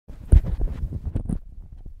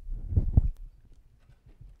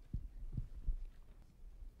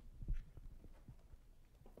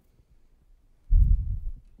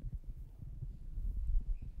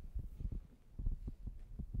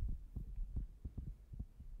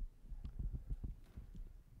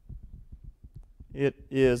It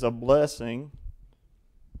is a blessing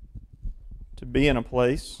to be in a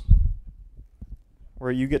place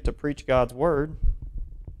where you get to preach God's Word,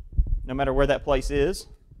 no matter where that place is.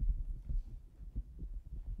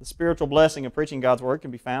 The spiritual blessing of preaching God's Word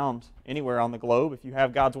can be found anywhere on the globe if you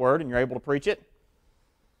have God's Word and you're able to preach it.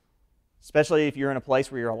 Especially if you're in a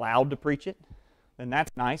place where you're allowed to preach it, then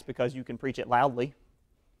that's nice because you can preach it loudly.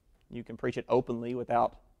 You can preach it openly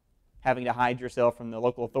without having to hide yourself from the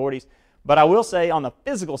local authorities. But I will say, on the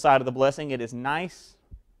physical side of the blessing, it is nice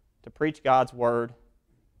to preach God's Word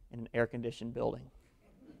in an air-conditioned building.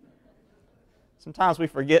 Sometimes we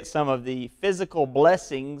forget some of the physical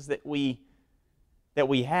blessings that we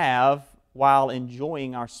have while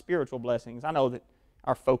enjoying our spiritual blessings. I know that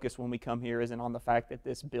our focus when we come here isn't on the fact that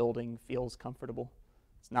this building feels comfortable.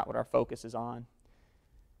 It's not what our focus is on.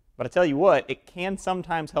 But I tell you what, it can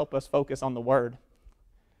sometimes help us focus on the Word.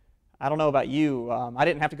 I don't know about you. I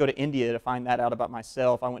didn't have to go to India to find that out about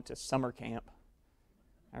myself. I went to summer camp.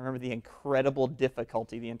 I remember the incredible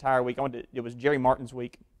difficulty the entire week. It was Jerry Martin's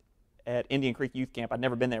week at Indian Creek Youth Camp. I'd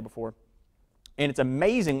never been there before. And it's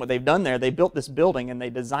amazing what they've done there. They built this building and they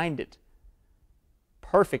designed it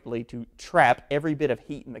perfectly to trap every bit of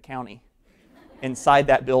heat in the county inside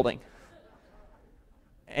that building.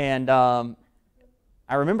 And I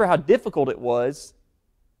remember how difficult it was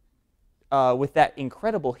with that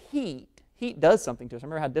incredible heat. Heat does something to us. I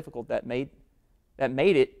remember how difficult that made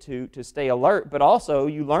it to stay alert. But also,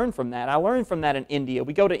 you learn from that. I learned from that in India.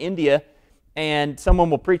 We go to India, and someone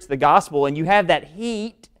will preach the gospel, and you have that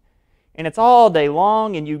heat, and it's all day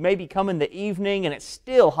long, and you maybe come in the evening, and it's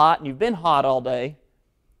still hot, and you've been hot all day,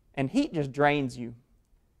 and heat just drains you.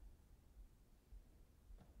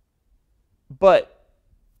 But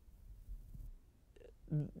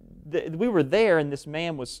we were there, and this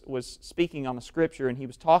man was speaking on a scripture, and he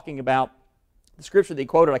was talking about the scripture that he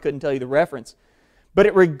quoted. I couldn't tell you the reference, but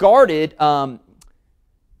it regarded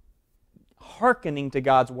hearkening to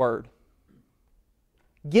God's Word.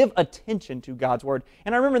 Give attention to God's Word.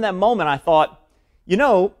 And I remember in that moment I thought,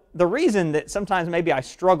 the reason that sometimes maybe I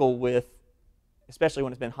struggle with, especially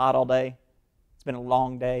when it's been hot all day, it's been a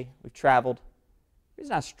long day, we've traveled, the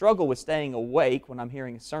reason I struggle with staying awake when I'm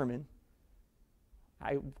hearing a sermon,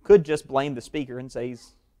 I could just blame the speaker and say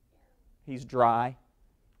he's dry,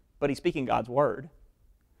 but he's speaking God's Word.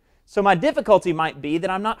 So my difficulty might be that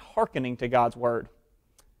I'm not hearkening to God's Word.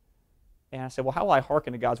 And I said, well, how will I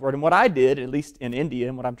hearken to God's Word? And what I did, at least in India,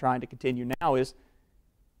 and what I'm trying to continue now, is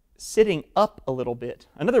sitting up a little bit.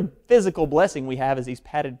 Another physical blessing we have is these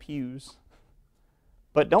padded pews.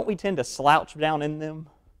 But don't we tend to slouch down in them?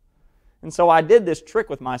 And so I did this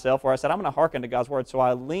trick with myself where I said, I'm going to hearken to God's Word. So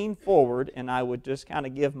I leaned forward and I would just kind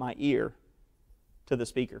of give my ear to the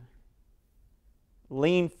speaker.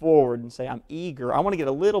 Lean forward and say, I'm eager. I want to get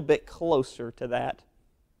a little bit closer to that.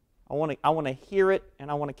 I want to hear it, and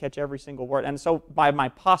I want to catch every single word. And so by my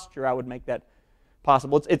posture, I would make that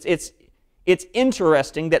possible. It's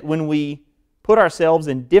interesting that when we put ourselves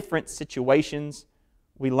in different situations,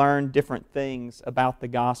 we learn different things about the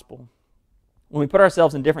gospel. When we put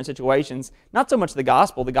ourselves in different situations, not so much the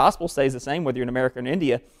gospel stays the same whether you're in America or in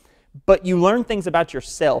India, but you learn things about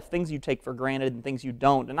yourself, things you take for granted and things you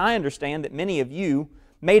don't. And I understand that many of you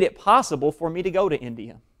made it possible for me to go to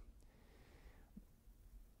India.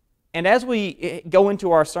 And as we go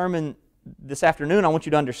into our sermon this afternoon, I want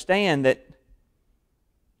you to understand that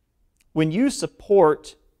when you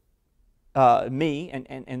support me,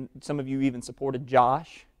 and some of you even supported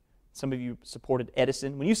Josh, some of you supported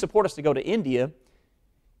Edison, when you support us to go to India,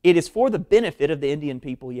 it is for the benefit of the Indian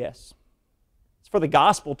people, yes. It's for the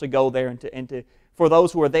gospel to go there and for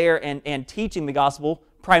those who are there and teaching the gospel,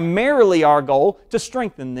 primarily our goal, to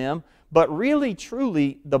strengthen them, but really,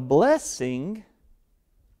 truly, the blessing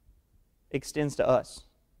extends to us.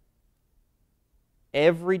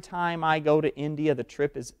 Every time I go to India, the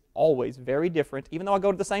trip is always very different. Even though I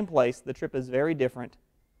go to the same place, the trip is very different,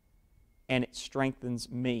 and it strengthens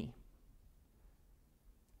me.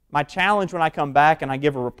 My challenge when I come back and I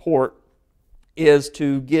give a report is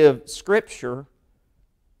to give Scripture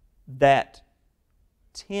that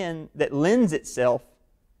lends itself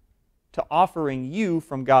to offering you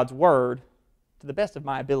from God's Word, to the best of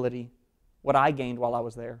my ability, what I gained while I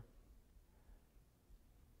was there.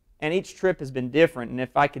 And each trip has been different. And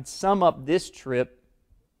if I could sum up this trip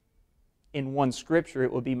in one scripture,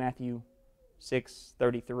 it would be Matthew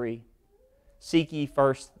 6:33. Seek ye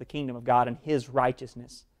first the kingdom of God and His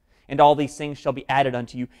righteousness, and all these things shall be added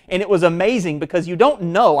unto you. And it was amazing because you don't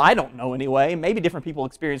know, I don't know anyway, maybe different people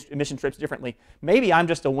experience mission trips differently. Maybe I'm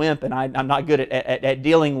just a wimp and I'm not good at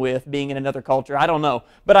dealing with being in another culture. I don't know.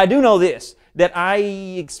 But I do know this, that I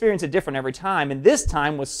experience it different every time, and this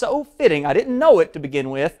time was so fitting. I didn't know it to begin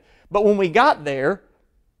with, but when we got there,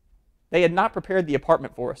 they had not prepared the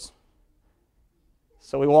apartment for us.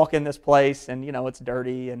 So we walk in this place, and it's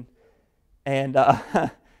dirty, and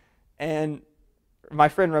and my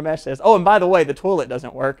friend Ramesh says, "Oh, and by the way, the toilet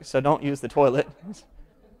doesn't work, so don't use the toilet."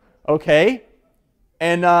 Okay,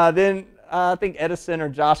 and then I think Edison or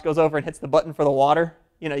Josh goes over and hits the button for the water.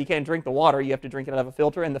 You can't drink the water; you have to drink it out of a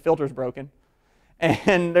filter, and the filter's broken,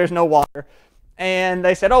 and there's no water. And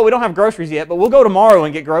they said, "Oh, we don't have groceries yet, but we'll go tomorrow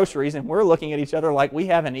and get groceries." And we're looking at each other like we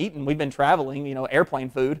haven't eaten. We've been traveling, airplane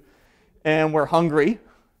food, and we're hungry.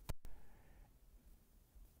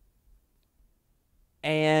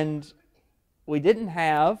 And we didn't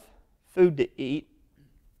have food to eat,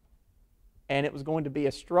 and it was going to be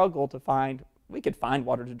a struggle to find. We could find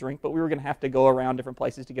water to drink, but we were going to have to go around different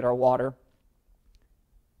places to get our water.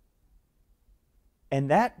 And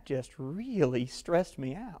that just really stressed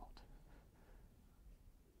me out.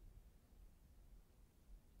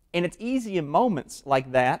 And it's easy in moments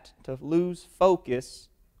like that to lose focus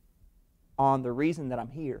on the reason that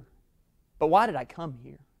I'm here. But why did I come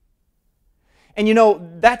here?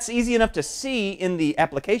 And that's easy enough to see in the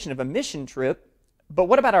application of a mission trip, but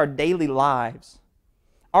what about our daily lives?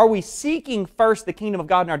 Are we seeking first the kingdom of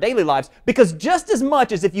God in our daily lives? Because just as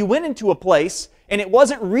much as if you went into a place and it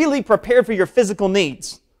wasn't really prepared for your physical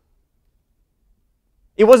needs,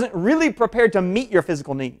 it wasn't really prepared to meet your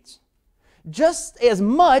physical needs, just as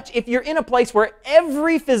much if you're in a place where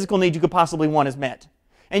every physical need you could possibly want is met,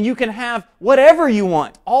 and you can have whatever you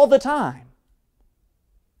want all the time,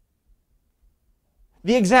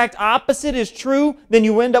 the exact opposite is true, then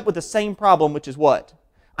you end up with the same problem, which is what?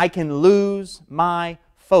 I can lose my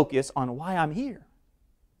focus on why I'm here.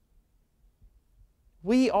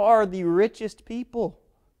 We are the richest people.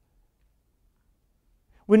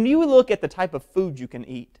 When you look at the type of food you can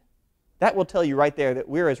eat, that will tell you right there that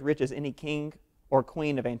we're as rich as any king or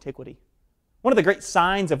queen of antiquity. One of the great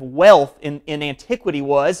signs of wealth in antiquity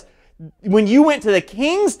was when you went to the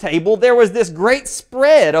king's table, there was this great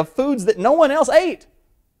spread of foods that no one else ate.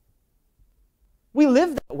 We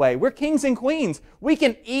live that way. We're kings and queens. We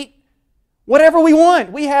can eat whatever we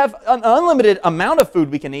want. We have an unlimited amount of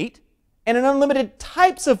food we can eat and an unlimited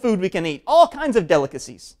types of food we can eat, all kinds of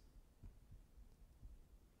delicacies.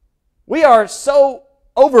 We are so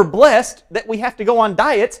overblessed that we have to go on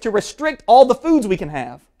diets to restrict all the foods we can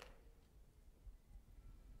have.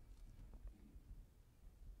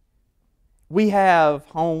 We have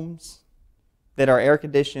homes that are air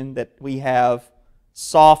conditioned, that we have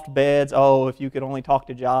soft beds. Oh, if you could only talk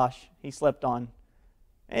to Josh. He slept on,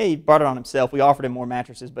 he brought it on himself. We offered him more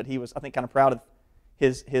mattresses, but he was, I think, kind of proud of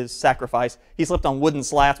his sacrifice. He slept on wooden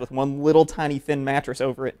slats with one little tiny thin mattress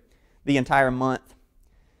over it the entire month.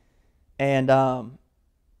 And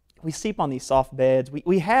we sleep on these soft beds.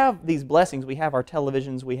 We have these blessings. We have our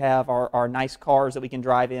televisions. We have our nice cars that we can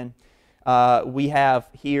drive in. We have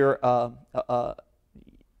here a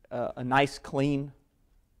nice, clean,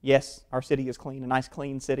 yes, our city is clean, a nice,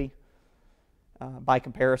 clean city by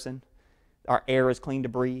comparison. Our air is clean to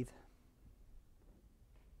breathe.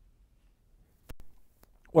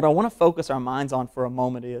 What I want to focus our minds on for a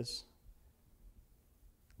moment is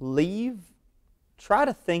try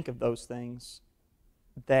to think of those things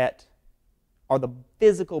that are the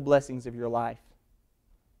physical blessings of your life.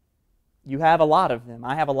 You have a lot of them.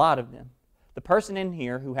 I have a lot of them. The person in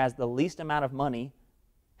here who has the least amount of money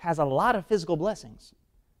has a lot of physical blessings,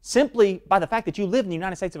 simply by the fact that you live in the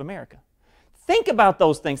United States of America. Think about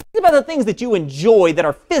those things. Think about the things that you enjoy that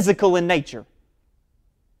are physical in nature.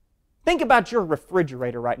 Think about your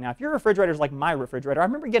refrigerator right now. If your refrigerator is like my refrigerator, I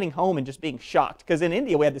remember getting home and just being shocked, because in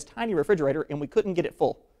India we had this tiny refrigerator and we couldn't get it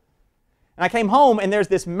full. And I came home and there's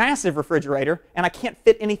this massive refrigerator and I can't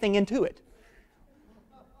fit anything into it.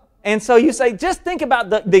 And so you say, just think about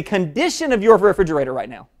the condition of your refrigerator right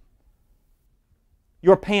now.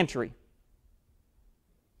 Your pantry.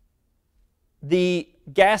 The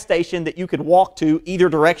gas station that you could walk to either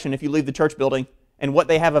direction if you leave the church building, and what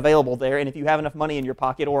they have available there, and if you have enough money in your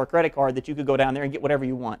pocket or a credit card that you could go down there and get whatever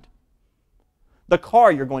you want. The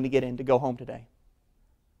car you're going to get in to go home today.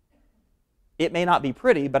 It may not be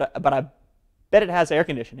pretty, but I bet it has air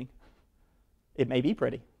conditioning. It may be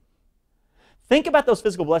pretty. Think about those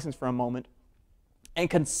physical blessings for a moment and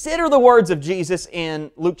consider the words of Jesus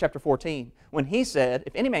in Luke chapter 14 when He said,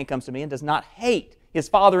 if any man comes to me and does not hate his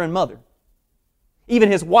father and mother,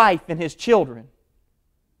 even his wife and his children,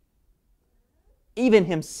 even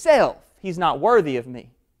himself, he's not worthy of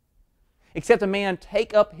me. Except a man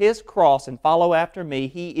take up his cross and follow after me,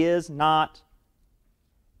 he is not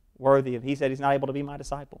worthy of. He said he's not able to be my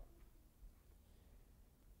disciple.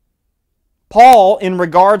 Paul, in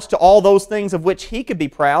regards to all those things of which he could be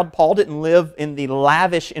proud, Paul didn't live in the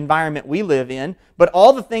lavish environment we live in, but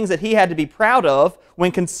all the things that he had to be proud of,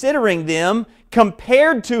 when considering them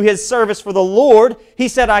compared to his service for the Lord, he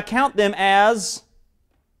said, I count them as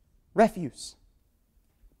refuse.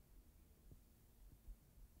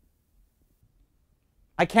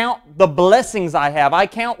 I count the blessings I have. I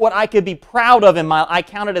count what I could be proud of in my life. I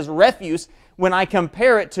count it as refuse when I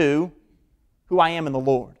compare it to who I am in the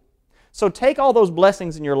Lord. So take all those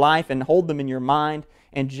blessings in your life and hold them in your mind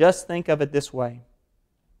and just think of it this way.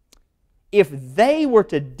 If they were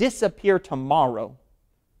to disappear tomorrow,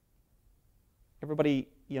 everybody,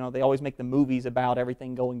 they always make the movies about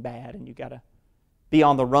everything going bad and you got to be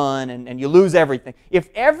on the run and you lose everything. If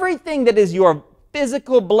everything that is your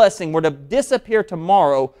physical blessing were to disappear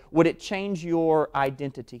tomorrow, would it change your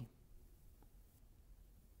identity?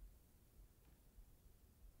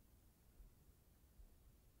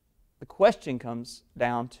 The question comes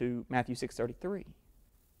down to Matthew 6:33.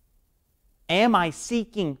 Am I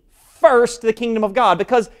seeking first the kingdom of God?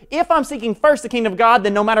 Because if I'm seeking first the kingdom of God,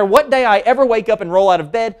 then no matter what day I ever wake up and roll out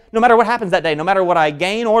of bed, no matter what happens that day, no matter what I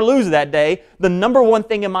gain or lose that day, the number one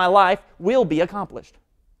thing in my life will be accomplished.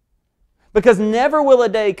 Because never will a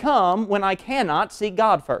day come when I cannot seek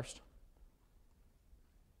God first.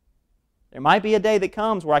 There might be a day that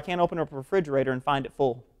comes where I can't open up a refrigerator and find it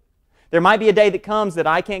full. There might be a day that comes that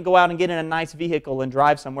I can't go out and get in a nice vehicle and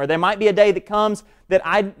drive somewhere. There might be a day that comes that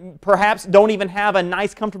I perhaps don't even have a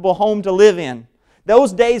nice, comfortable home to live in.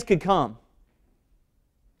 Those days could come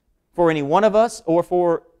for any one of us or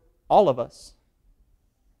for all of us.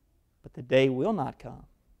 But the day will not come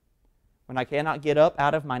when I cannot get up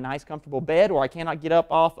out of my nice, comfortable bed, or I cannot get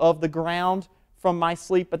up off of the ground from my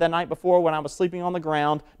sleep the night before when I was sleeping on the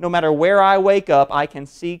ground. No matter where I wake up, I can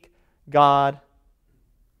seek God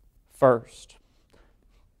first.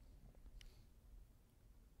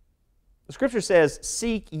 The Scripture says,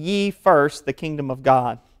 seek ye first the kingdom of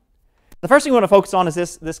God. The first thing we want to focus on is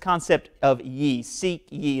this concept of ye, seek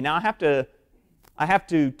ye. Now I have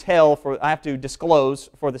to disclose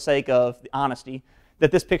for the sake of the honesty that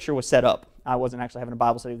this picture was set up. I wasn't actually having a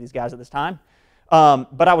Bible study with these guys at this time.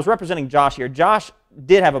 But I was representing Josh here. Josh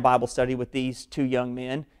did have a Bible study with these two young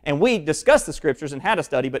men, and we discussed the Scriptures and had a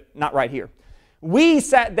study, but not right here. We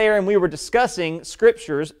sat there and we were discussing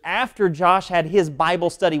Scriptures after Josh had his Bible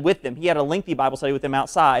study with them. He had a lengthy Bible study with them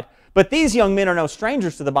outside. But these young men are no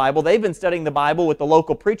strangers to the Bible. They've been studying the Bible with the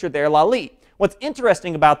local preacher there, Lalit. What's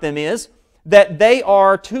interesting about them is that they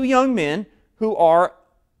are two young men who are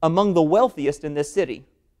among the wealthiest in this city.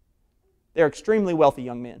 They're extremely wealthy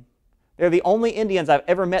young men. They're the only Indians I've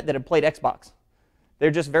ever met that have played Xbox. They're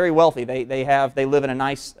just very wealthy. They live in a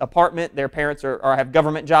nice apartment. Their parents have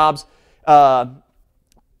government jobs. And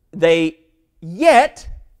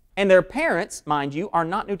their parents, mind you, are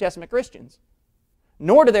not New Testament Christians.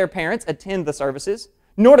 Nor do their parents attend the services,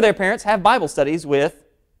 nor do their parents have Bible studies with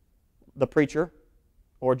the preacher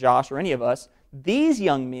or Josh or any of us. These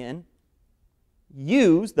young men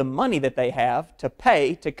use the money that they have to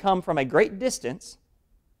pay to come from a great distance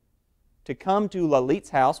to come to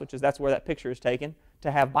Lalit's house, that's where that picture is taken,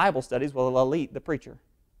 to have Bible studies with Lalit, the preacher.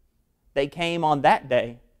 They came on that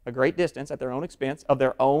day a great distance at their own expense, of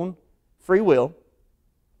their own free will,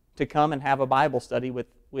 to come and have a Bible study with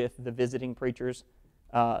the visiting preachers,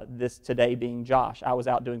 this today being Josh. I was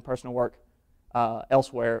out doing personal work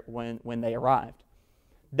elsewhere when they arrived.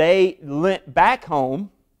 They went back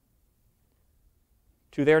home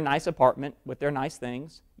to their nice apartment with their nice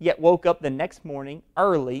things, yet woke up the next morning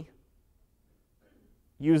early,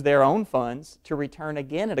 used their own funds to return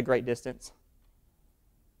again at a great distance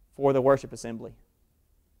for the worship assembly.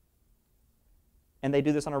 And they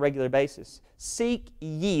do this on a regular basis. Seek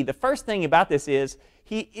ye. The first thing about this is,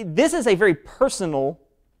 this is a very personal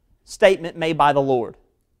statement made by the Lord.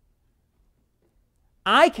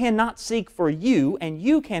 I cannot seek for you, and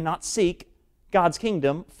you cannot seek God's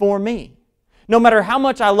kingdom for me. No matter how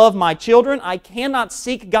much I love my children, I cannot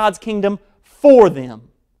seek God's kingdom for them.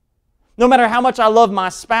 No matter how much I love my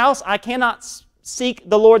spouse, I cannot seek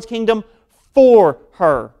the Lord's kingdom for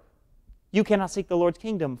her. You cannot seek the Lord's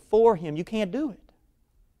kingdom for him. You can't do it.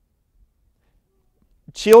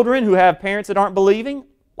 Children who have parents that aren't believing,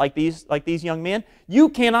 like these young men, you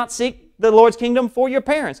cannot seek the Lord's kingdom for your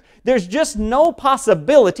parents. There's just no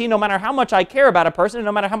possibility, no matter how much I care about a person, and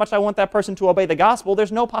no matter how much I want that person to obey the gospel,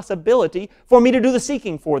 there's no possibility for me to do the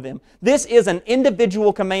seeking for them. This is an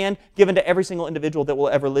individual command given to every single individual that will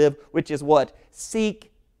ever live, which is what?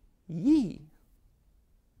 Seek ye.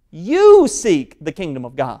 You seek the kingdom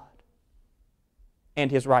of God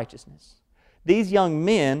and His righteousness. These young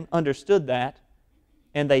men understood that,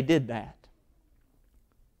 and they did that.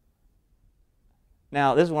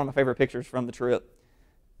 Now, this is one of my favorite pictures from the trip.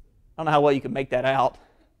 I don't know how well you can make that out.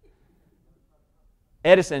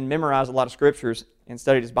 Edison memorized a lot of scriptures and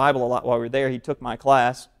studied his Bible a lot while we were there. He took my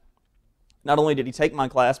class. Not only did he take my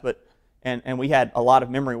class, but and we had a lot of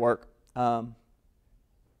memory work.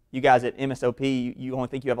 You guys at MSOP, you only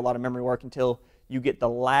think you have a lot of memory work until you get the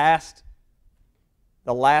last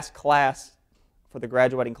class for the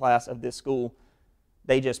graduating class of this school.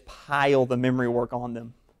 They just pile the memory work on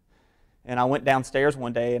them. And I went downstairs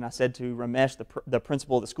one day and I said to Ramesh, the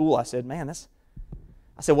principal of the school, I said, man, I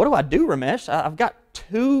said, what do I do, Ramesh? I've got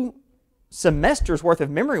 2 semesters worth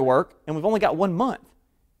of memory work and we've only got 1 month.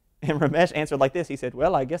 And Ramesh answered like this. He said,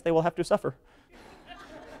 well, I guess they will have to suffer.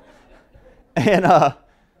 And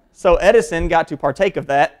so Edison got to partake of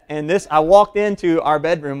that. And I walked into our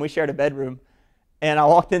bedroom. We shared a bedroom. And I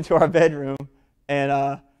walked into our bedroom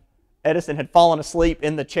and Edison had fallen asleep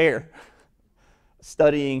in the chair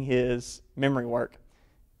studying his memory work.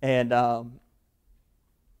 And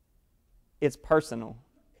it's personal.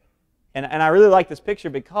 And I really like this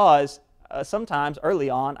picture because sometimes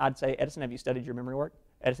early on I'd say, Edison, have you studied your memory work?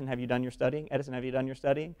 Edison, have you done your studying? Edison, have you done your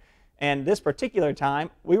studying? And this particular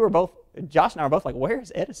time, Josh and I were both like,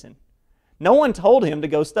 where's Edison? No one told him to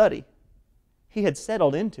go study. He had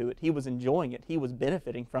settled into it. He was enjoying it. He was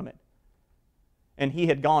benefiting from it. And he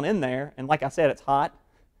had gone in there, and like I said, it's hot,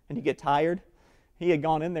 and you get tired. He had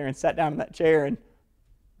gone in there and sat down in that chair and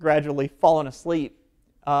gradually fallen asleep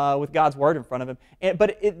with God's Word in front of him.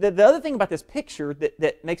 But the other thing about this picture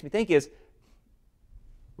that makes me think is,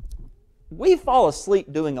 we fall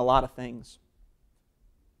asleep doing a lot of things.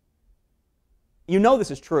 You know this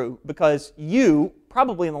is true because you,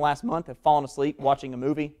 probably in the last month, have fallen asleep watching a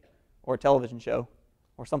movie or a television show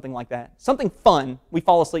or something like that. Something fun we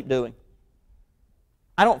fall asleep doing.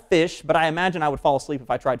 I don't fish, but I imagine I would fall asleep if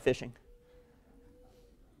I tried fishing.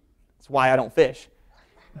 That's why I don't fish.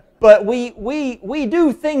 But we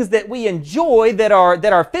do things that we enjoy that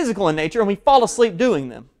are physical in nature, and we fall asleep doing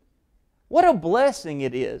them. What a blessing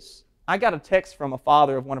it is. I got a text from a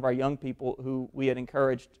father of one of our young people who we had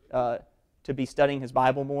encouraged to be studying his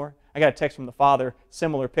Bible more. I got a text from the father,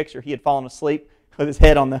 similar picture. He had fallen asleep with his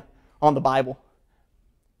head on the Bible.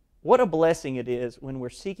 What a blessing it is when we're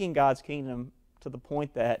seeking God's kingdom to the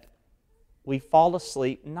point that we fall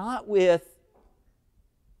asleep, not with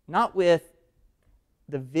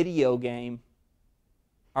the video game,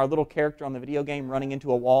 our little character on the video game running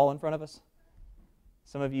into a wall in front of us.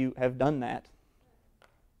 Some of you have done that.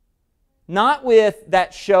 Not with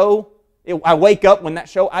that show. I wake up when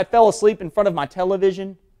I fell asleep in front of my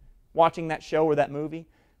television watching that show or that movie.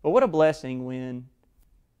 But what a blessing when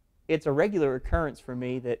it's a regular occurrence for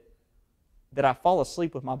me that I fall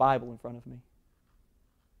asleep with my Bible in front of me.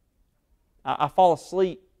 I fall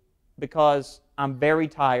asleep because I'm very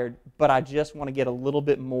tired, but I just want to get a little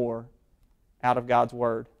bit more out of God's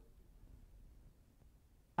Word.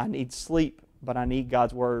 I need sleep, but I need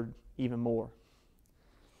God's Word even more.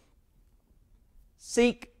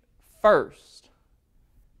 Seek first.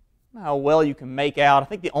 I don't know how well you can make out. I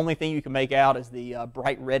think the only thing you can make out is the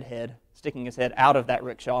bright redhead sticking his head out of that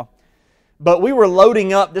rickshaw. But we were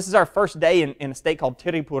loading up. This is our first day in a state called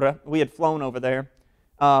Tirupura. We had flown over there.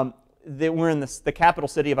 We're in the capital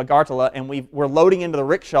city of Agartala, and we're loading into the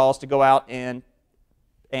rickshaws to go out and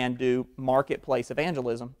do marketplace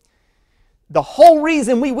evangelism. The whole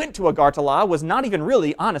reason we went to Agartala was not even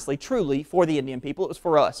really, honestly, truly for the Indian people. It was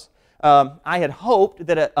for us. I had hoped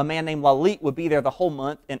that a man named Lalit would be there the whole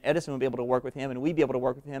month, and Edison would be able to work with him, and we'd be able to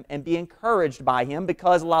work with him and be encouraged by him,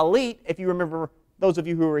 because Lalit, if you remember, those of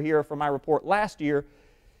you who were here for my report last year,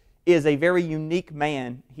 is a very unique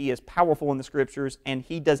man. He is powerful in the Scriptures, and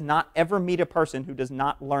he does not ever meet a person who does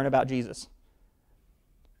not learn about Jesus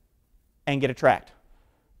and get a tract.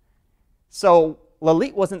 So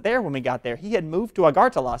Lalit wasn't there when we got there. He had moved to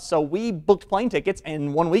Agartala, so we booked plane tickets,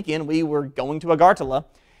 and one weekend we were going to Agartala.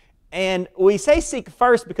 And we say seek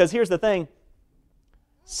first because here's the thing.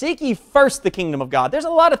 Seek ye first the kingdom of God. There's a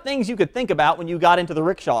lot of things you could think about when you got into the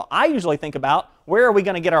rickshaw. I usually think about, where are we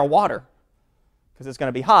going to get our water? Because it's going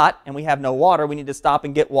to be hot and we have no water. We need to stop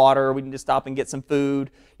and get water. We need to stop and get some food.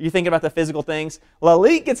 You're thinking about the physical things.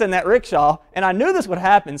 Lalit gets in that rickshaw, and I knew this would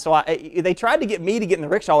happen, so they tried to get me to get in the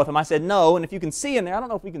rickshaw with him. I said no, and if you can see in there, I don't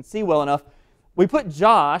know if we can see well enough, we put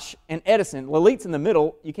Josh and Edison. Lalit's in the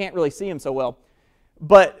middle. You can't really see him so well.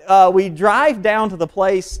 But we drive down to the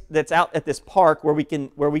place that's out at this park where we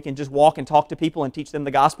can just walk and talk to people and teach them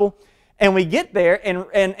the gospel. And we get there,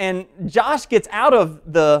 and Josh gets out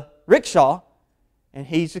of the rickshaw, and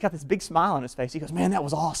he's just got this big smile on his face. He goes, "Man, that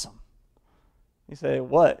was awesome." He said,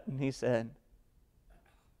 "What?" And he said,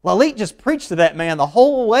 "Lalit just preached to that man the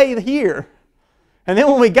whole way here." And then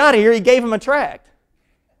when we got here, he gave him a tract.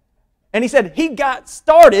 And he said, he got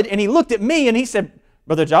started, and he looked at me, and he said,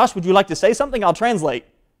 Brother Josh, would you like to say something? I'll translate.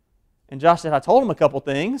 And Josh said, I told him a couple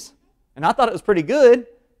things, and I thought it was pretty good.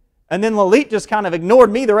 And then Lalit just kind of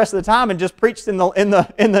ignored me the rest of the time and just preached in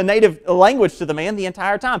the native language to the man the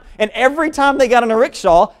entire time. And every time they got in a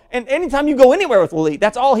rickshaw, and anytime you go anywhere with Lalit,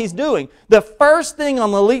 that's all he's doing. The first thing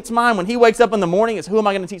on Lalit's mind when he wakes up in the morning is, who am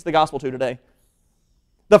I going to teach the gospel to today?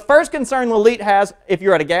 The first concern Lalit has, if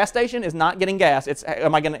you're at a gas station, is not getting gas. It's,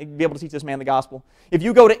 am I going to be able to teach this man the gospel? If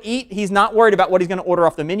you go to eat, he's not worried about what he's going to order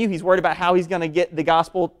off the menu. He's worried about how he's going to get the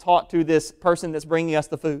gospel taught to this person that's bringing us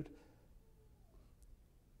the food.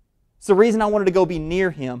 It's the reason I wanted to go be near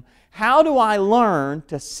him. How do I learn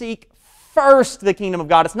to seek first the kingdom of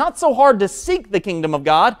God? It's not so hard to seek the kingdom of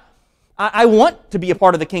God. I want to be a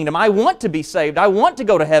part of the kingdom. I want to be saved. I want to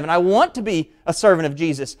go to heaven. I want to be a servant of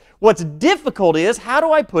Jesus. What's difficult is, how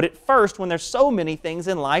do I put it first when there's so many things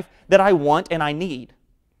in life that I want and I need?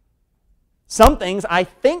 Some things I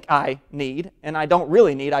think I need and I don't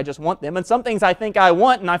really need, I just want them. And some things I think I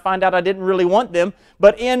want and I find out I didn't really want them.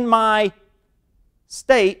 But in my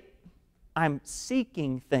state, I'm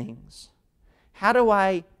seeking things. How do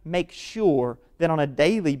I make sure that on a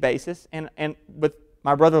daily basis and with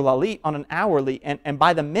my brother Lalit on an hourly and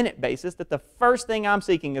by the minute basis that the first thing I'm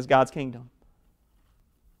seeking is God's kingdom?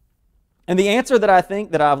 And the answer that I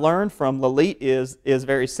think that I've learned from Lalit is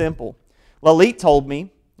very simple. Lalit told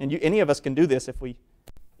me, and any of us can do this if we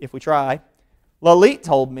try. Lalit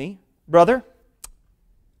told me, brother,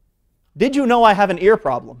 did you know I have an ear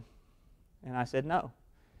problem? And I said, no.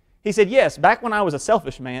 He said, yes, back when I was a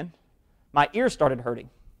selfish man, my ears started hurting.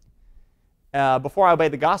 Before I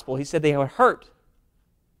obeyed the gospel, he said they would hurt.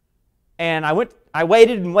 And I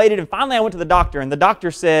waited and waited, and finally I went to the doctor, and the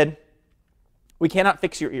doctor said, we cannot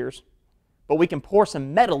fix your ears, but we can pour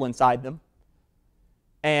some metal inside them,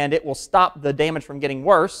 and it will stop the damage from getting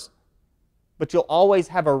worse, but you'll always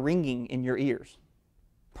have a ringing in your ears.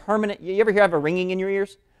 Permanent. You ever have a ringing in your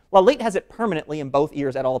ears? Lalit has it permanently in both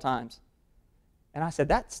ears at all times. And I said,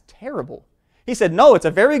 that's terrible. He said, no, it's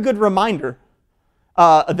a very good reminder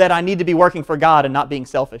that I need to be working for God and not being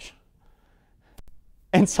selfish.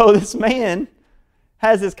 And so this man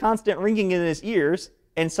has this constant ringing in his ears,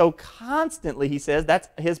 and so constantly, he says, that's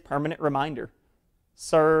his permanent reminder.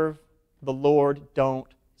 Serve the Lord, don't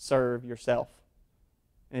serve yourself.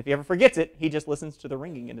 And if he ever forgets it, he just listens to the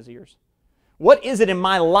ringing in his ears. What is it in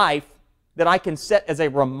my life that I can set as a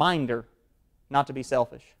reminder not to be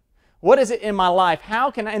selfish? What is it in my life?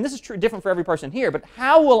 How can I, and this is true, different for every person here, but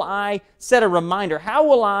how will I set a reminder? How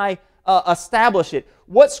will I establish it?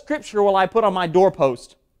 What scripture will I put on my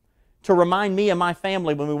doorpost to remind me and my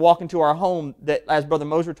family when we walk into our home that, as Brother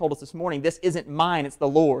Moser told us this morning, this isn't mine, it's the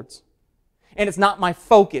Lord's. And it's not my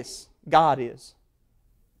focus, God is.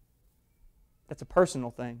 That's a personal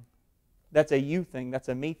thing. That's a you thing. That's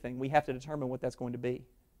a me thing. We have to determine what that's going to be.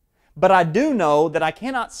 But I do know that I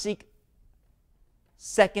cannot seek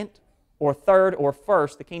second or third or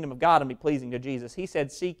first the kingdom of God and be pleasing to Jesus. He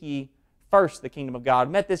said, seek ye first the kingdom of God.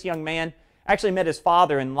 Met this young man, actually met his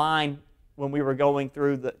father in line when we were going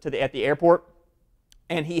through at the airport,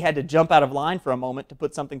 and he had to jump out of line for a moment to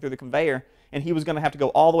put something through the conveyor, and he was going to have to go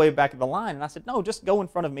all the way back to the line. And I said, no, just go in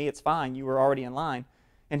front of me, it's fine, you were already in line.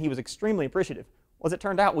 And he was extremely appreciative. Well, as it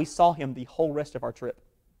turned out, we saw him the whole rest of our trip.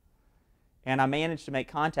 And I managed to make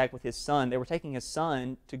contact with his son. They were taking his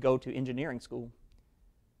son to go to engineering school.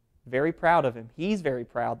 Very proud of him. He's very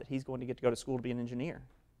proud that he's going to get to go to school to be an engineer.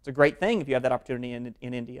 It's a great thing if you have that opportunity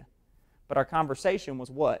in India. But our conversation was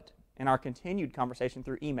what? And our continued conversation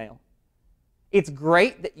through email. It's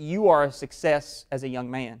great that you are a success as a young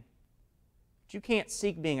man. But you can't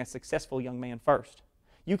seek being a successful young man first.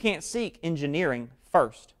 You can't seek engineering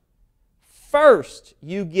first. First,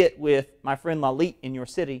 you get with my friend Lalit in your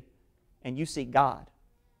city and you seek God.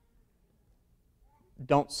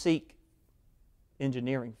 Don't seek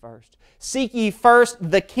engineering first. Seek ye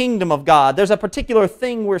first the kingdom of God. There's a particular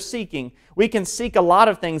thing we're seeking. We can seek a lot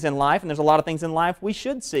of things in life, and there's a lot of things in life we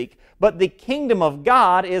should seek. But the kingdom of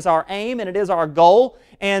God is our aim, and it is our goal.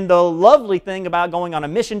 And the lovely thing about going on a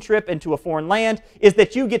mission trip into a foreign land is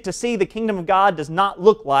that you get to see the kingdom of God does not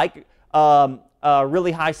look like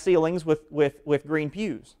really high ceilings with green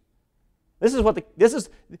pews.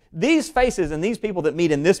 These faces and these people that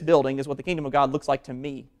meet in this building is what the kingdom of God looks like to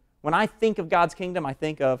me. When I think of God's kingdom, I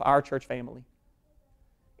think of our church family.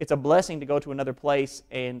 It's a blessing to go to another place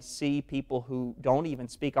and see people who don't even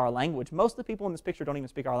speak our language. Most of the people in this picture don't even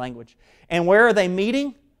speak our language. And where are they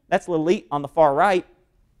meeting? That's Lalit on the far right.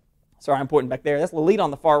 Sorry, I'm pointing back there. That's Lalit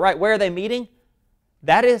on the far right. Where are they meeting?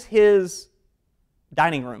 That is his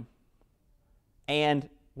dining room. And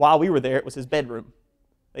while we were there, it was his bedroom.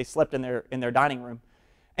 They slept in their dining room.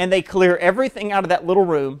 And they clear everything out of that little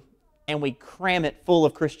room, and we cram it full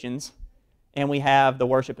of Christians, and we have the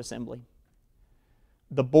worship assembly.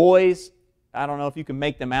 The boys, I don't know if you can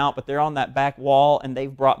make them out, but they're on that back wall, and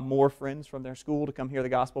they've brought more friends from their school to come hear the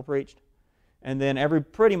gospel preached. And then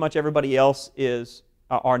pretty much everybody else is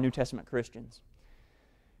our New Testament Christians.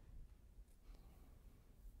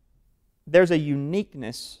 There's a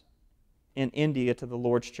uniqueness in India to the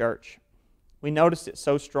Lord's church. We noticed it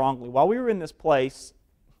so strongly. While we were in this place,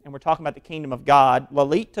 and we're talking about the kingdom of God,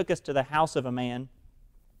 Lalit took us to the house of a man,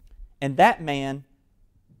 and that man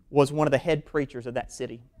was one of the head preachers of that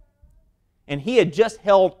city. And he had just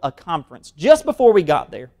held a conference. Just before we got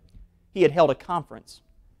there, he had held a conference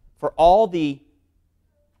for all the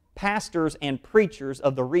pastors and preachers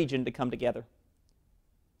of the region to come together.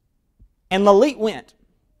 And Lalit went,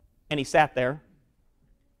 and he sat there.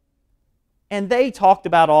 And they talked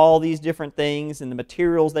about all these different things and the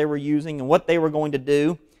materials they were using and what they were going to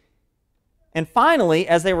do. And finally,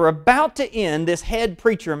 as they were about to end, this head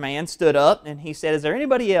preacher man stood up and he said, "Is there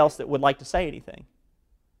anybody else that would like to say anything?"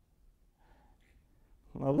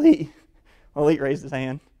 Lalit raised his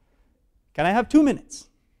hand. "Can I have 2 minutes?"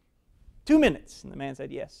 2 minutes. And the man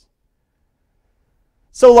said yes.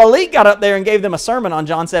 So Lalit got up there and gave them a sermon on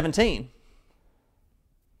John 17.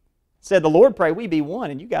 Said, "The Lord pray we be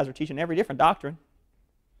one," and you guys are teaching every different doctrine.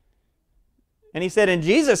 And he said, and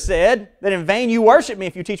Jesus said that in vain you worship me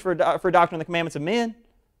if you teach for doctrine the commandments of men.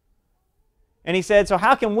 And he said, so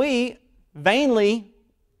how can we vainly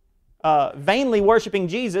worshiping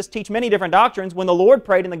Jesus teach many different doctrines when the Lord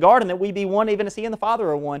prayed in the garden that we be one even as he and the Father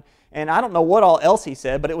are one? And I don't know what all else he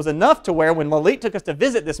said, but it was enough to where when Lalit took us to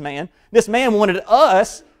visit this man wanted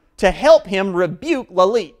us to help him rebuke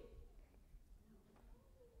Lalit.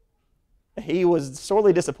 He was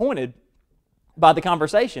sorely disappointed by the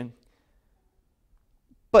conversation.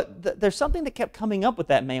 But there's something that kept coming up with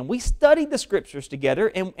that man. We studied the Scriptures together,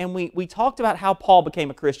 and we talked about how Paul became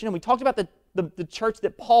a Christian, and we talked about the church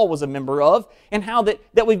that Paul was a member of, and how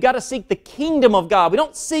that we've got to seek the kingdom of God. We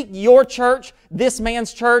don't seek your church, this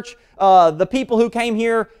man's church, the people who came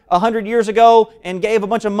here 100 years ago and gave a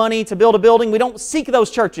bunch of money to build a building. We don't seek those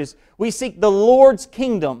churches. We seek the Lord's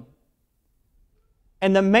kingdom.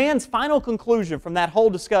 And the man's final conclusion from that whole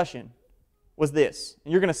discussion was this.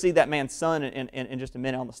 And you're going to see that man's son in just a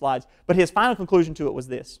minute on the slides. But his final conclusion to it was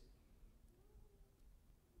this.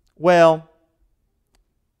 Well,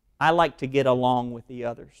 I like to get along with the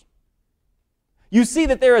others. You see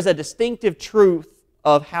that there is a distinctive truth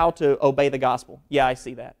of how to obey the gospel. Yeah, I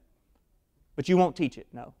see that. But you won't teach it,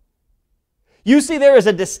 no. You see there is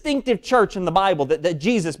a distinctive church in the Bible that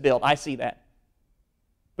Jesus built. I see that.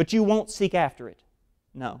 But you won't seek after it.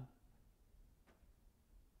 No.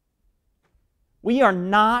 We are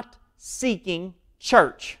not seeking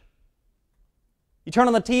church. You turn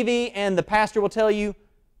on the TV and the pastor will tell you,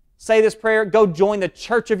 say this prayer, go join the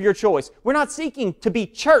church of your choice. We're not seeking to be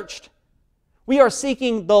churched. We are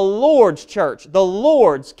seeking the Lord's church, the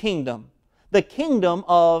Lord's kingdom, the kingdom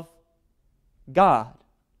of God.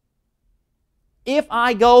 If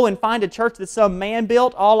I go and find a church that some man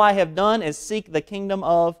built, all I have done is seek the kingdom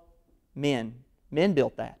of men. Men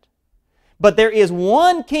built that. But there is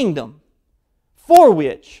one kingdom for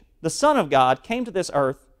which the Son of God came to this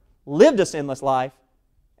earth, lived a sinless life,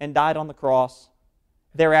 and died on the cross,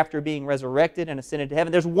 thereafter being resurrected and ascended to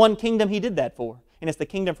heaven. There's one kingdom He did that for, and it's the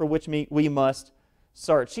kingdom for which we must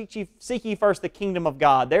search. Seek ye first the kingdom of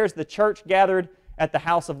God. There's the church gathered at the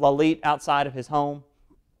house of Lalit outside of his home.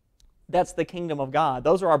 That's the kingdom of God.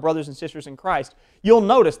 Those are our brothers and sisters in Christ. You'll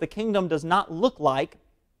notice the kingdom does not look like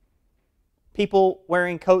people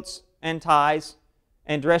wearing coats and ties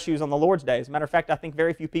and dress shoes on the Lord's Day. As a matter of fact, I think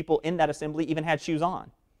very few people in that assembly even had shoes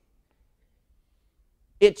on.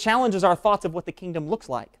 It challenges our thoughts of what the kingdom looks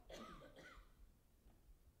like.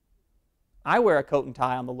 I wear a coat and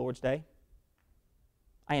tie on the Lord's Day.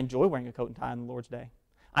 I enjoy wearing a coat and tie on the Lord's Day.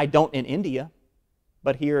 I don't in India,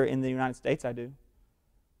 but here in the United States I do.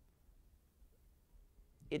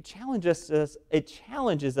 It challenges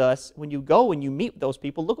us when you go and you meet those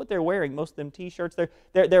people. Look what they're wearing. Most of them T-shirts.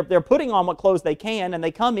 They're putting on what clothes they can, and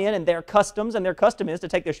they come in and their customs, and their custom is to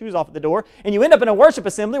take their shoes off at the door. And you end up in a worship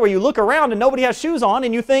assembly where you look around and nobody has shoes on,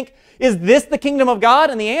 and you think, is this the kingdom of God?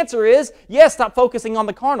 And the answer is, yes, stop focusing on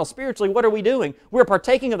the carnal. Spiritually, what are we doing? We're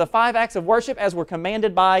partaking of the 5 acts of worship as we're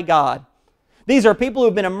commanded by God. These are people who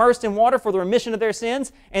have been immersed in water for the remission of their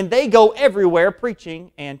sins, and they go everywhere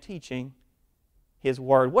preaching and teaching His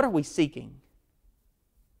Word. What are we seeking?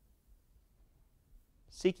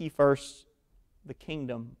 Seek ye first the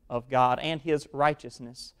kingdom of God and His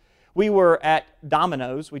righteousness. We were at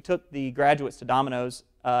Domino's. We took the graduates to Domino's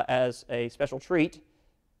as a special treat.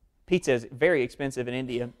 Pizza is very expensive in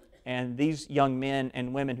India, and these young men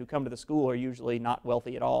and women who come to the school are usually not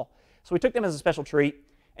wealthy at all. So we took them as a special treat.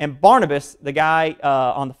 And Barnabas, the guy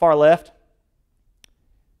on the far left,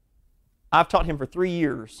 I've taught him for 3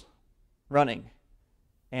 years running,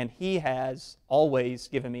 and he has always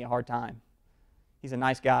given me a hard time. He's a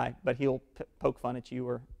nice guy, but he'll poke fun at you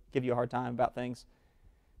or give you a hard time about things.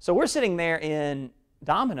 So we're sitting there in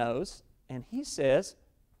Domino's, and he says,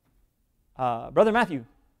 Brother Matthew.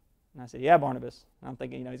 And I said, yeah, Barnabas. And I'm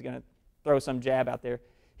thinking, he's going to throw some jab out there.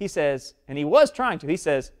 He says, and he was trying to, he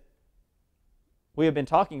says, we have been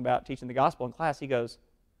talking about teaching the gospel in class. He goes,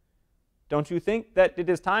 don't you think that it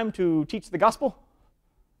is time to teach the gospel?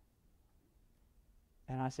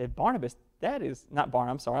 And I said, Barnabas, that is, not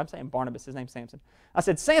Barnabas, I'm sorry, I'm saying Barnabas, his name's Samson. I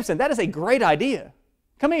said, Samson, that is a great idea.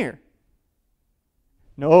 Come here.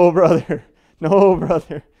 No, brother. No,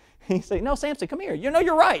 brother. He said, no, Samson, come here.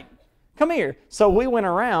 You're right. Come here. So we went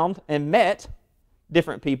around and met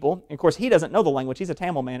different people. And of course, he doesn't know the language. He's a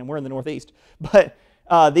Tamil man, and we're in the Northeast. But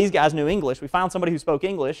these guys knew English. We found somebody who spoke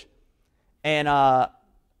English, and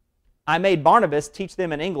I made Barnabas teach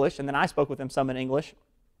them in English, and then I spoke with them some in English.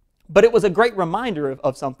 But it was a great reminder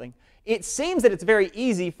of something. It seems that it's very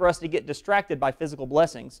easy for us to get distracted by physical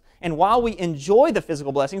blessings. And while we enjoy the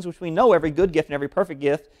physical blessings, which we know every good gift and every perfect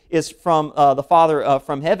gift is from the Father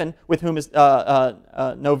from heaven, with whom is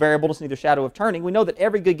no variableness, neither shadow of turning, we know that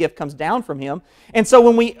every good gift comes down from Him. And so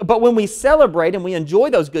when we celebrate and we enjoy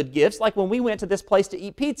those good gifts, like when we went to this place to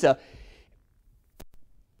eat pizza,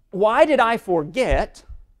 why did I forget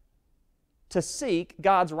to seek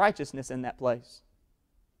God's righteousness in that place?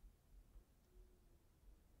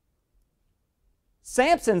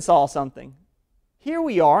 Samson saw something. Here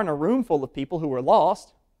we are in a room full of people who are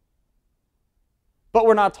lost, but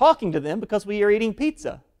we're not talking to them because we are eating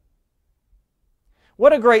pizza.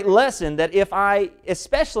 What a great lesson that if I,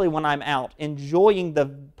 especially when I'm out enjoying the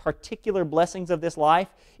particular blessings of this life,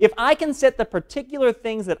 if I can set the particular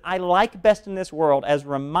things that I like best in this world as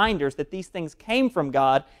reminders that these things came from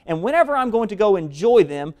God, and whenever I'm going to go enjoy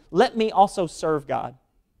them, let me also serve God.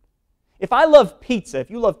 If I love pizza, if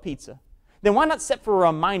you love pizza, then why not set for a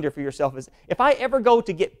reminder for yourself as if I ever go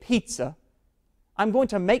to get pizza, I'm going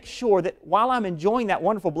to make sure that while I'm enjoying that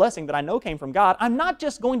wonderful blessing that I know came from God, I'm not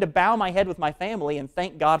just going to bow my head with my family and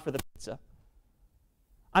thank God for the pizza.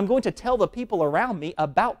 I'm going to tell the people around me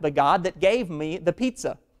about the God that gave me the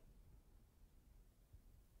pizza.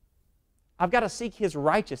 I've got to seek His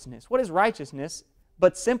righteousness. What is righteousness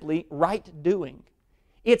but simply right doing?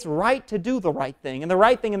 It's right to do the right thing. And the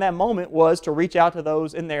right thing in that moment was to reach out to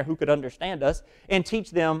those in there who could understand us and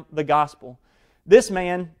teach them the gospel. This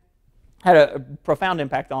man had a profound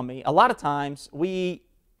impact on me. A lot of times we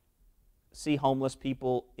see homeless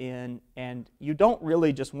people and you don't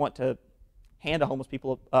really just want to hand a homeless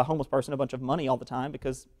person a bunch of money all the time,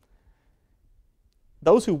 because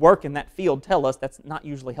those who work in that field tell us that's not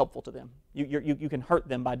usually helpful to them. You can hurt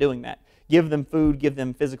them by doing that. Give them food, give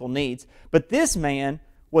them physical needs. But this man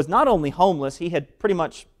was not only homeless, he had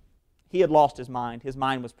lost his mind. His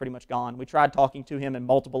mind was pretty much gone. We tried talking to him in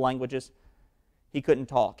multiple languages. He couldn't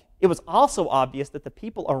talk. It was also obvious that the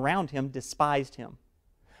people around him despised him.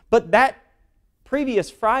 But that previous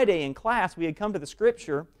Friday in class, we had come to the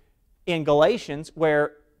scripture in Galatians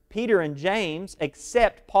where Peter and James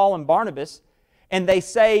accept Paul and Barnabas, and they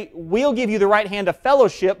say, we'll give you the right hand of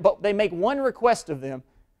fellowship, but they make one request of them.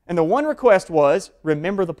 And the one request was,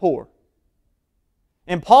 remember the poor.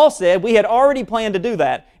 And Paul said, we had already planned to do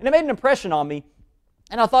that. And it made an impression on me.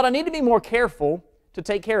 And I thought I need to be more careful to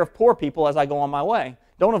take care of poor people as I go on my way.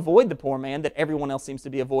 Don't avoid the poor man that everyone else seems to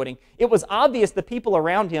be avoiding. It was obvious the people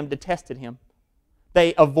around him detested him.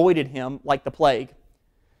 They avoided him like the plague.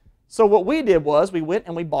 So what we did was we went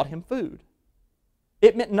and we bought him food.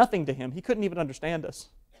 It meant nothing to him. He couldn't even understand us.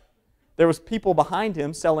 There was people behind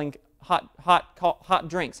him selling hot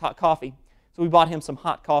drinks, hot coffee. So we bought him some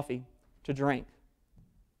hot coffee to drink.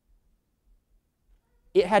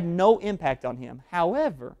 It had no impact on him.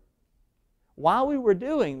 However, while we were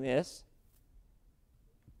doing this,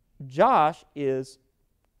 Josh is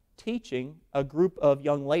teaching a group of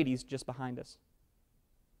young ladies just behind us.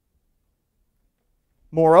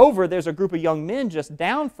 Moreover, there's a group of young men just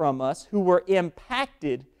down from us who were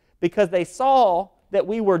impacted because they saw that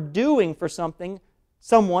we were doing for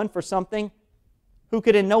someone for something who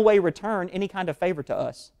could in no way return any kind of favor to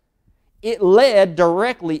us. It led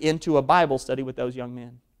directly into a Bible study with those young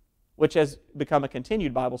men, which has become a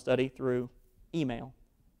continued Bible study through email.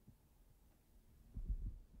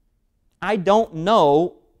 I don't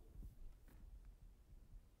know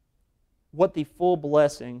what the full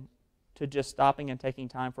blessing to just stopping and taking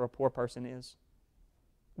time for a poor person is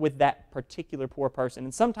with that particular poor person.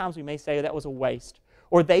 And sometimes we may say that was a waste,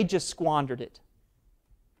 or they just squandered it,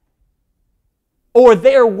 or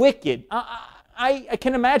they're wicked. I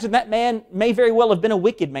can imagine that man may very well have been a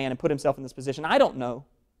wicked man and put himself in this position. I don't know.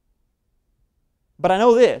 But I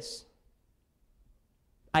know this.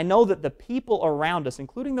 I know that the people around us,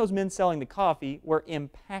 including those men selling the coffee, were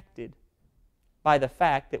impacted by the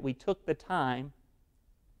fact that we took the time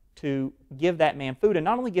to give that man food. And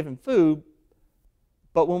not only give him food,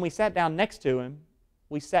 but when we sat down next to him,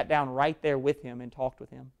 we sat down right there with him and talked with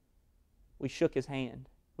him. We shook his hand.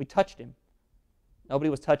 We touched him. Nobody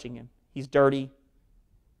was touching him. He's dirty.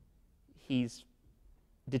 He's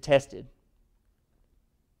detested.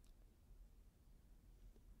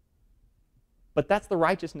 But that's the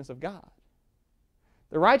righteousness of God.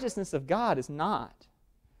 The righteousness of God is not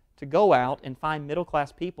to go out and find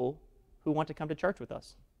middle-class people who want to come to church with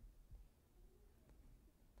us.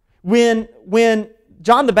 When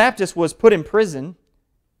John the Baptist was put in prison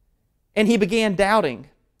and he began doubting,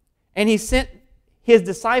 and he sent his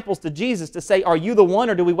disciples to Jesus to say, "Are you the one,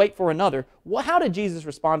 or do we wait for another?" Well, how did Jesus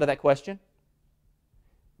respond to that question?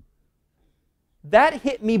 That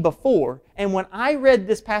hit me before, and when I read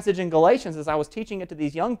this passage in Galatians as I was teaching it to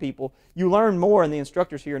these young people, you learn more, and the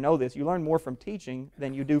instructors here know this, you learn more from teaching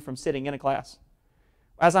than you do from sitting in a class.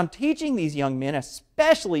 As I'm teaching these young men,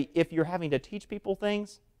 especially if you're having to teach people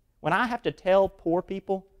things, when I have to tell poor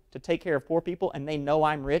people to take care of poor people and they know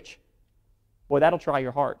I'm rich, boy, that'll try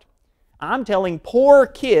your heart. I'm telling poor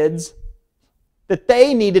kids that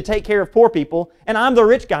they need to take care of poor people, and I'm the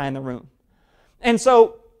rich guy in the room. And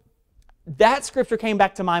so that scripture came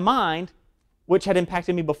back to my mind, which had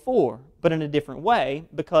impacted me before, but in a different way,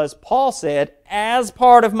 because Paul said, as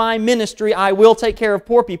part of my ministry, I will take care of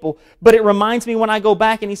poor people. But it reminds me when I go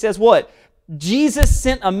back and he says what? Jesus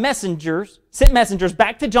sent messengers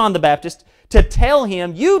back to John the Baptist to tell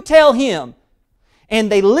him, you tell him.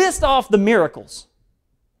 And they list off the miracles.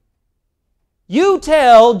 You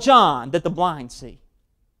tell John that the blind see.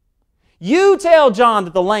 You tell John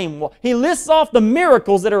that the lame walk. He lists off the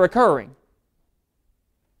miracles that are occurring.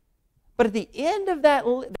 But at the end of that,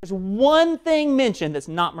 there's one thing mentioned that's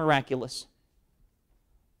not miraculous.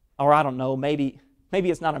 Or I don't know, maybe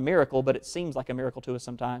it's not a miracle, but it seems like a miracle to us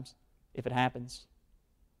sometimes if it happens.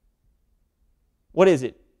 What is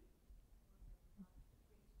it?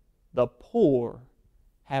 The poor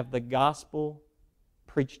have the gospel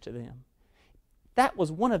preached to them. That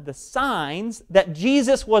was one of the signs that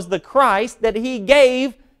Jesus was the Christ that He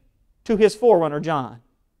gave to His forerunner, John.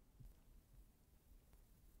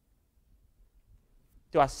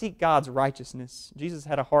 Do I seek God's righteousness? Jesus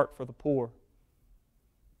had a heart for the poor.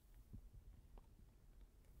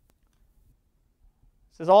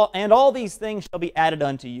 It says, and all these things shall be added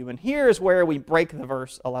unto you. And here's where we break the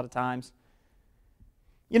verse a lot of times.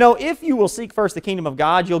 You know, if you will seek first the kingdom of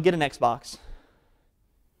God, you'll get an Xbox.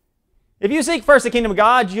 If you seek first the kingdom of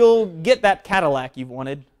God, you'll get that Cadillac you've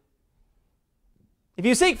wanted. If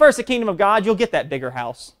you seek first the kingdom of God, you'll get that bigger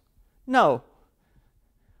house. No.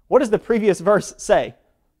 What does the previous verse say?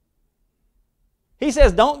 He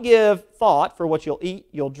says, don't give thought for what you'll eat,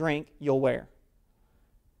 you'll drink, you'll wear.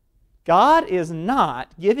 God is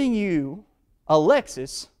not giving you a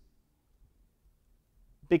Lexus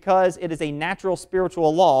because it is a natural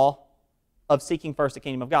spiritual law of seeking first the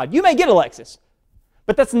kingdom of God. You may get a Lexus,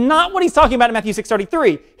 but that's not what He's talking about in Matthew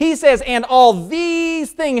 6:33. He says, and all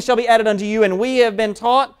these things shall be added unto you, and we have been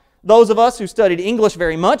taught, those of us who studied English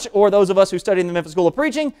very much, or those of us who studied in the Memphis School of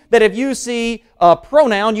Preaching, that if you see a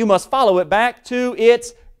pronoun, you must follow it back to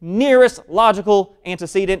its nearest logical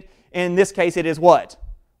antecedent. In this case, it is what?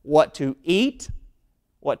 What to eat,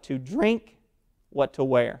 what to drink, what to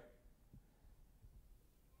wear.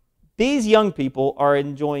 These young people are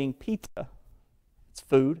enjoying pizza. It's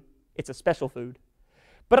food. It's a special food.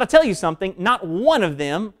 But I'll tell you something, not one of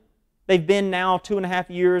them, they've been now 2.5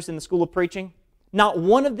 years in the School of Preaching, not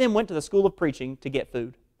one of them went to the School of Preaching to get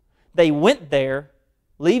food. They went there,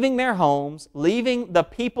 leaving their homes, leaving the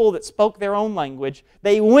people that spoke their own language.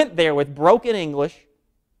 They went there with broken English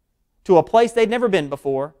to a place they'd never been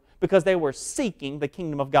before because they were seeking the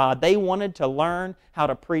kingdom of God. They wanted to learn how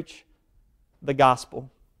to preach the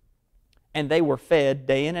gospel. And they were fed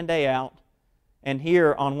day in and day out. And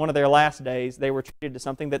here on one of their last days, they were treated to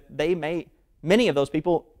something that many of those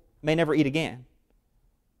people may never eat again.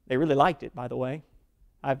 They really liked it, by the way.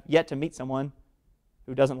 I've yet to meet someone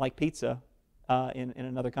who doesn't like pizza in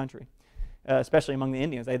another country, especially among the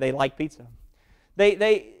Indians. They like pizza.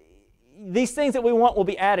 These things that we want will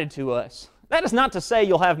be added to us. That is not to say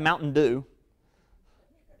you'll have Mountain Dew.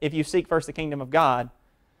 if you seek first the kingdom of God.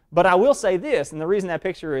 But I will say this, and the reason that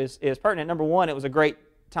picture is pertinent, number one, it was a great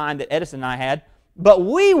time that Edison and I had. But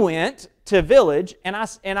we went to Village, and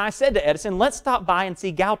I said to Edison, let's stop by and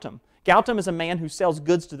see Gautam. Gautam is a man who sells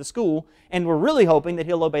goods to the school, and we're really hoping that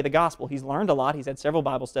he'll obey the gospel. He's learned a lot. He's had several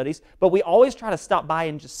Bible studies. But we always try to stop by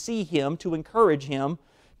and just see him to encourage him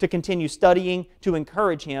to continue studying, to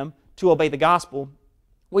encourage him to obey the gospel.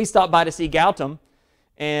 We stopped by to see Gautam,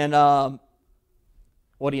 and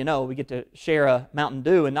what do you know? We get to share a Mountain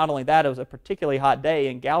Dew, and not only that, it was a particularly hot day,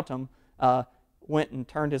 and Gautam went and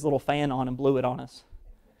turned his little fan on and blew it on us.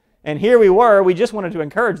 And here we were, we just wanted to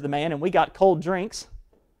encourage the man, and we got cold drinks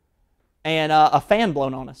and a fan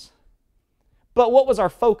blown on us. But what was our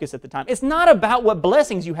focus at the time? It's not about what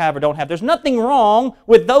blessings you have or don't have. There's nothing wrong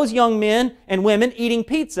with those young men and women eating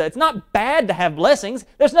pizza. It's not bad to have blessings.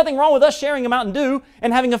 There's nothing wrong with us sharing a Mountain Dew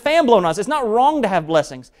and having a fan blown on us. It's not wrong to have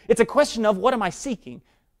blessings. It's a question of what am I seeking?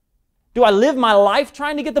 Do I live my life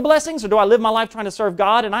trying to get the blessings, or do I live my life trying to serve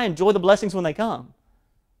God and I enjoy the blessings when they come?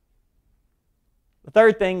 The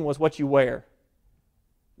third thing was what you wear.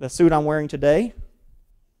 The suit I'm wearing today,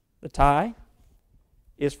 the tie,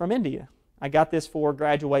 is from India. I got this for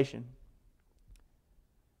graduation.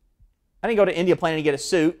 I didn't go to India planning to get a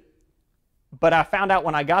suit, but I found out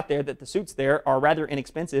when I got there that the suits there are rather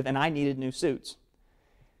inexpensive and I needed new suits.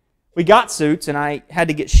 We got suits and I had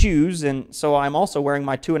to get shoes, and so I'm also wearing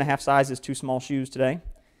my 2.5 sizes too small shoes today.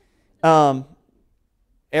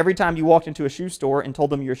 Every time you walked into a shoe store and told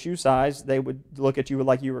them your shoe size, they would look at you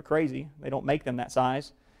like you were crazy. They don't make them that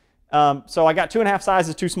size. So I got 2.5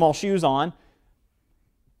 sizes too small shoes on.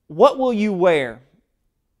 What will you wear?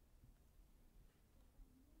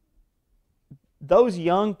 Those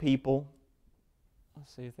young people,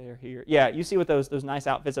 let's see if they're here. Yeah, you see what those nice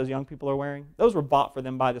outfits those young people are wearing? Those were bought for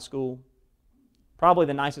them by the school. Probably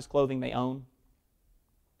the nicest clothing they own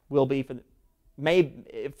will be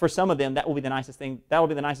for some of them, that will be the nicest thing. That will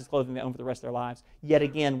be the nicest clothing they own for the rest of their lives. Yet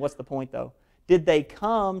again, what's the point though? Did they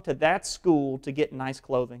come to that school to get nice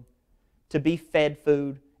clothing, to be fed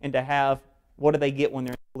food, and to have, what do they get when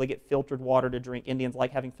they're in school? They get filtered water to drink. Indians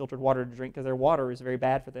like having filtered water to drink because their water is very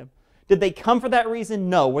bad for them. Did they come for that reason?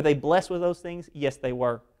 No. Were they blessed with those things? Yes, they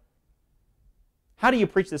were. How do you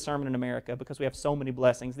preach this sermon in America? Because we have so many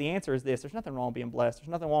blessings. The answer is this. There's nothing wrong with being blessed. There's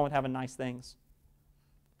nothing wrong with having nice things.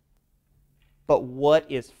 But what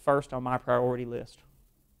is first on my priority list?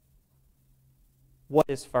 What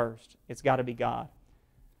is first? It's got to be God.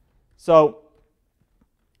 So,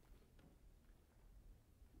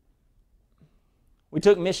 we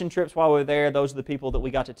took mission trips while we were there. Those are the people that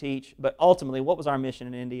we got to teach. But ultimately, what was our mission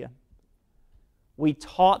in India? We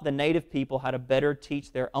taught the native people how to better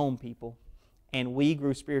teach their own people, and we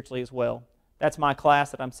grew spiritually as well. That's my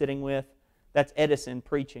class that I'm sitting with. That's Edison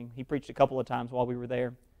preaching. He preached a couple of times while we were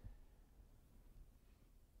there.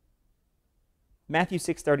 Matthew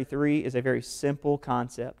 6:33 is a very simple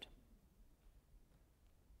concept.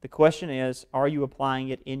 The question is, are you applying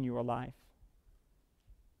it in your life?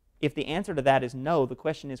 If the answer to that is no, the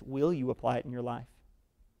question is, will you apply it in your life?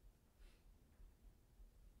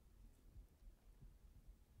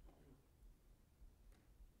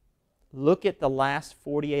 Look at the last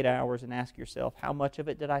 48 hours and ask yourself, how much of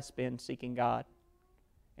it did I spend seeking God?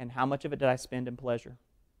 And how much of it did I spend in pleasure?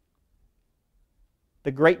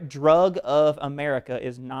 The great drug of America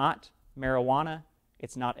is not marijuana,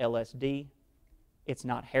 it's not LSD, it's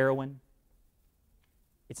not heroin,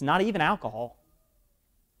 it's not even alcohol.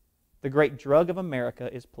 The great drug of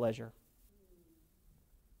America is pleasure.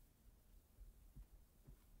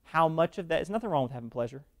 How much of that? There's nothing wrong with having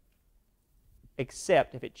pleasure,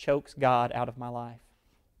 except if it chokes God out of my life.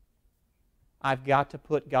 I've got to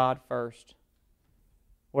put God first.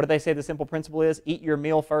 What do they say the simple principle is? Eat your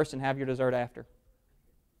meal first and have your dessert after.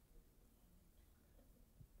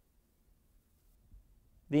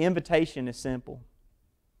 The invitation is simple.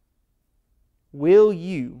 Will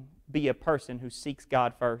you be a person who seeks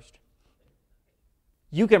God first?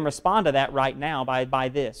 You can respond to that right now by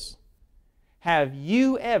this. Have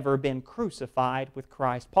you ever been crucified with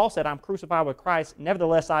Christ? Paul said, I'm crucified with Christ,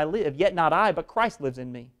 nevertheless I live, yet not I, but Christ lives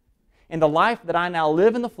in me. And the life that I now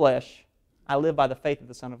live in the flesh, I live by the faith of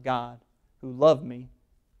the Son of God, who loved me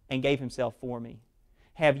and gave Himself for me.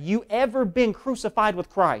 Have you ever been crucified with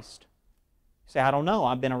Christ? You say, I don't know,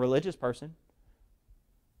 I've been a religious person.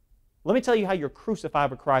 Let me tell you how you're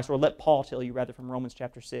crucified with Christ, or let Paul tell you rather, from Romans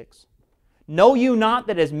chapter 6. Know you not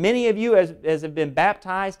that as many of you as have been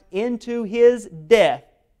baptized into His death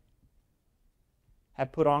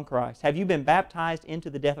have put on Christ? Have you been baptized into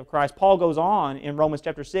the death of Christ? Paul goes on in Romans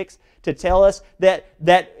chapter 6 to tell us that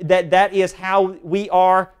is how we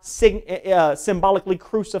are symbolically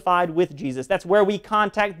crucified with Jesus. That's where we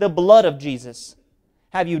contact the blood of Jesus.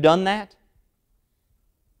 Have you done that?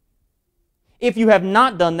 If you have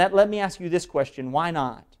not done that, let me ask you this question. Why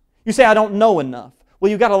not? You say, I don't know enough. Well,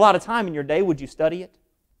 you've got a lot of time in your day. Would you study it?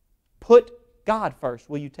 Put God first.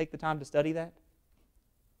 Will you take the time to study that?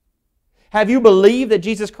 Have you believed that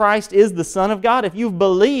Jesus Christ is the Son of God? If you've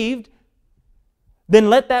believed, then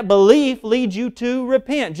let that belief lead you to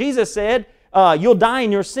repent. Jesus said, you'll die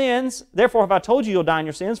in your sins. Therefore, have I told you you'll die in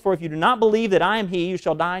your sins? For if you do not believe that I am He, you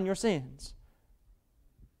shall die in your sins.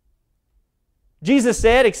 Jesus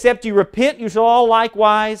said, except you repent, you shall all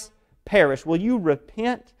likewise perish. Will you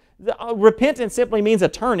repent? Repentance simply means a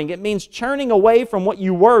turning. It means turning away from what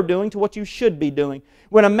you were doing to what you should be doing.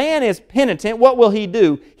 When a man is penitent, what will he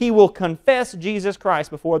do? He will confess Jesus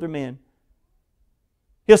Christ before other men.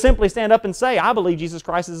 He'll simply stand up and say, I believe Jesus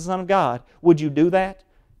Christ is the Son of God. Would you do that?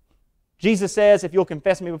 Jesus says, if you'll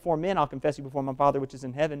confess me before men, I'll confess you before my Father which is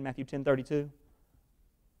in heaven, Matthew 10:32.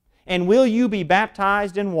 And will you be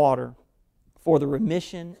baptized in water for the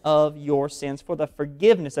remission of your sins, for the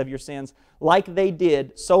forgiveness of your sins, like they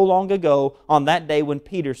did so long ago on that day when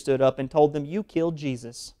Peter stood up and told them, you killed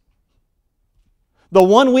Jesus. The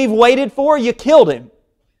one we've waited for, you killed Him.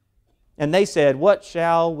 And they said, what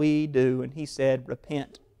shall we do? And He said,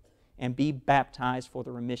 repent and be baptized for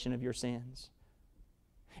the remission of your sins.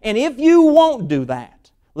 And if you won't do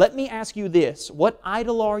that, let me ask you this. What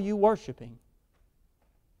idol are you worshiping?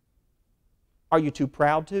 Are you too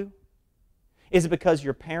proud to? Is it because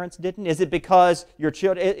your parents didn't? Is it because your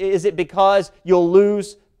children? Is it because you'll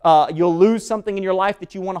lose something in your life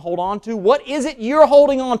that you want to hold on to? What is it you're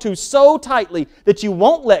holding on to so tightly that you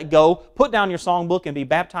won't let go? Put down your songbook and be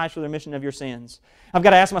baptized for the remission of your sins. I've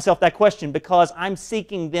got to ask myself that question because I'm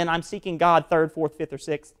seeking God third, fourth, fifth, or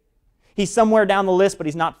sixth. He's somewhere down the list, but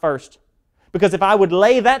He's not first. Because if I would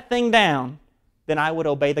lay that thing down, then I would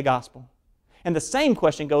obey the gospel. And the same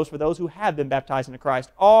question goes for those who have been baptized into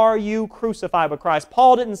Christ. Are you crucified with Christ?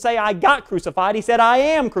 Paul didn't say, I got crucified. He said, I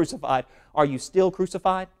am crucified. Are you still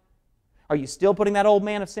crucified? Are you still putting that old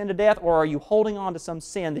man of sin to death? Or are you holding on to some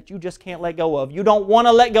sin that you just can't let go of? You don't want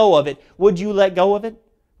to let go of it. Would you let go of it?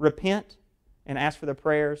 Repent and ask for the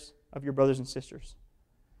prayers of your brothers and sisters.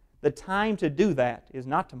 The time to do that is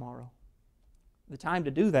not tomorrow. The time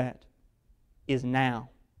to do that is now.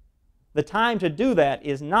 The time to do that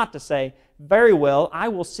is not to say, very well, I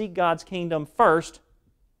will seek God's kingdom first,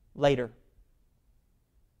 later.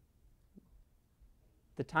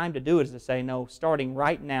 The time to do it is to say, no, starting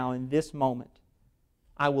right now in this moment,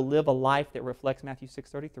 I will live a life that reflects Matthew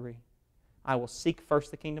 6:33. I will seek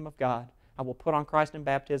first the kingdom of God. I will put on Christ in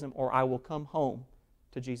baptism, or I will come home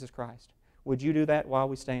to Jesus Christ. Would you do that while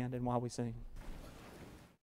we stand and while we sing?